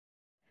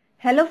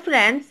Hello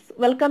friends,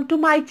 welcome to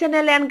my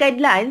channel and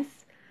guidelines.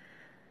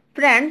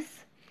 Friends,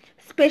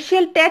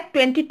 Special TET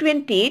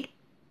 2020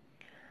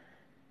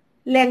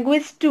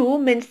 Language 2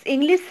 means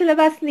English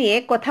syllabus নিয়ে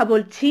কথা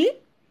বলছি।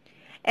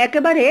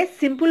 একেবারে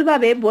simple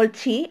ভাবে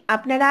বলছি,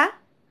 আপনারা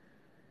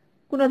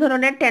কোনো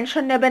ধরনের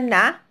টেনশন নেবেন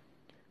না,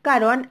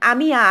 কারণ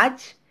আমি আজ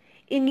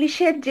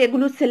ইংলিশের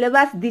যেগুলো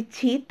সিলেবাস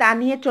দিচ্ছি তা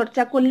নিয়ে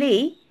চর্চা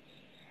করলেই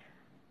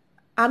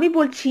আমি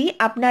বলছি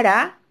আপনারা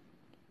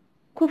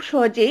খুব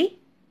সহজেই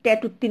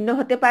টেট উত্তীর্ণ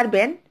হতে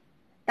পারবেন।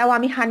 তাও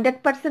আমি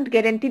 100%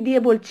 গ্যারান্টি দিয়ে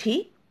বলছি।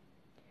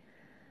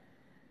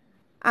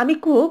 আমি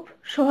খুব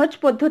সহজ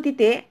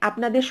পদ্ধতিতে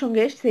আপনাদের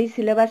সঙ্গে সেই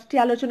সিলেবাসটি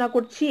আলোচনা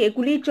করছি,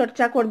 এগুলিই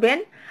চর্চা করবেন,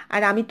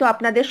 আর আমি তো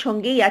আপনাদের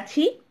সঙ্গেই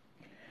আছি।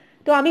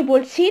 তো আমি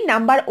বলছি,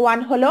 নাম্বার 1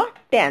 হলো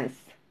টেন্স।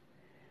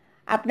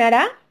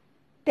 আপনারা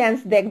টেন্স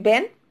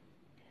দেখবেন।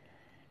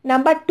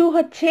 নাম্বার 2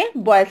 হচ্ছে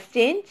voice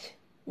change.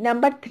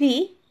 Number 3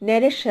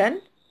 narration.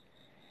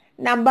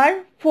 Number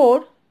 4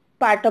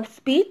 part of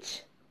speech.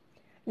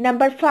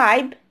 Number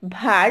 5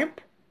 verb.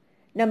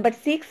 Number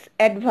 6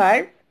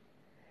 adverb.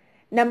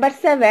 Number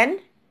 7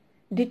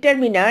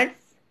 determiners.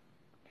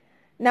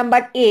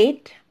 Number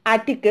 8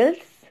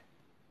 articles.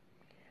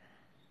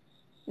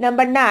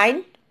 Number 9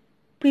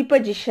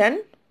 preposition.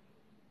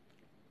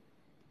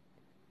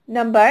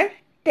 Number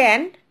 10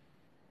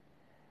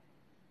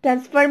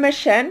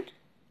 transformation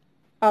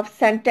of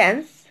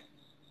sentence.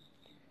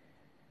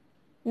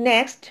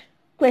 Next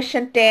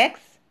question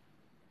text.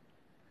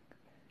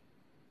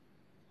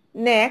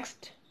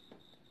 Next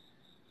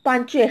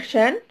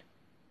punctuation.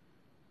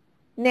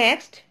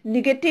 Next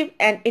negative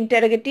and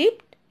interrogative,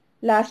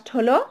 last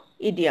হলো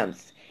idioms.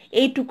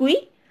 এইটুকুই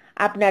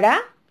আপনারা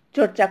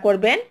চর্চা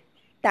করবেন,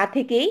 তা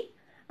থেকেই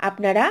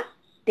আপনারা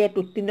TET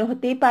উত্তীর্ণ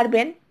হতেই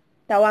পারবেন।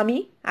 তাও আমি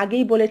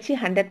আগেই বলেছি,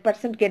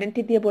 100%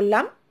 গ্যারেন্টি দিয়ে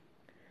বললাম।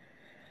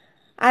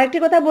 আরেকটি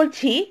কথা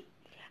বলছি,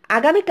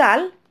 আগামীকাল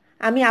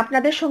আমি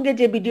আপনাদের সঙ্গে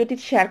যে ভিডিওটি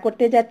শেয়ার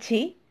করতে যাচ্ছি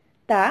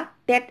তা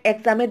টেট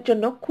এক্সামের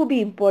জন্য খুবই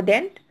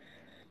ইম্পর্ট্যান্ট।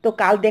 তো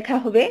কাল দেখা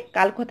হবে,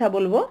 কাল কথা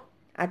বলবো।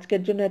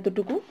 আজকের জন্য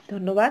এতটুকু,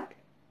 ধন্যবাদ।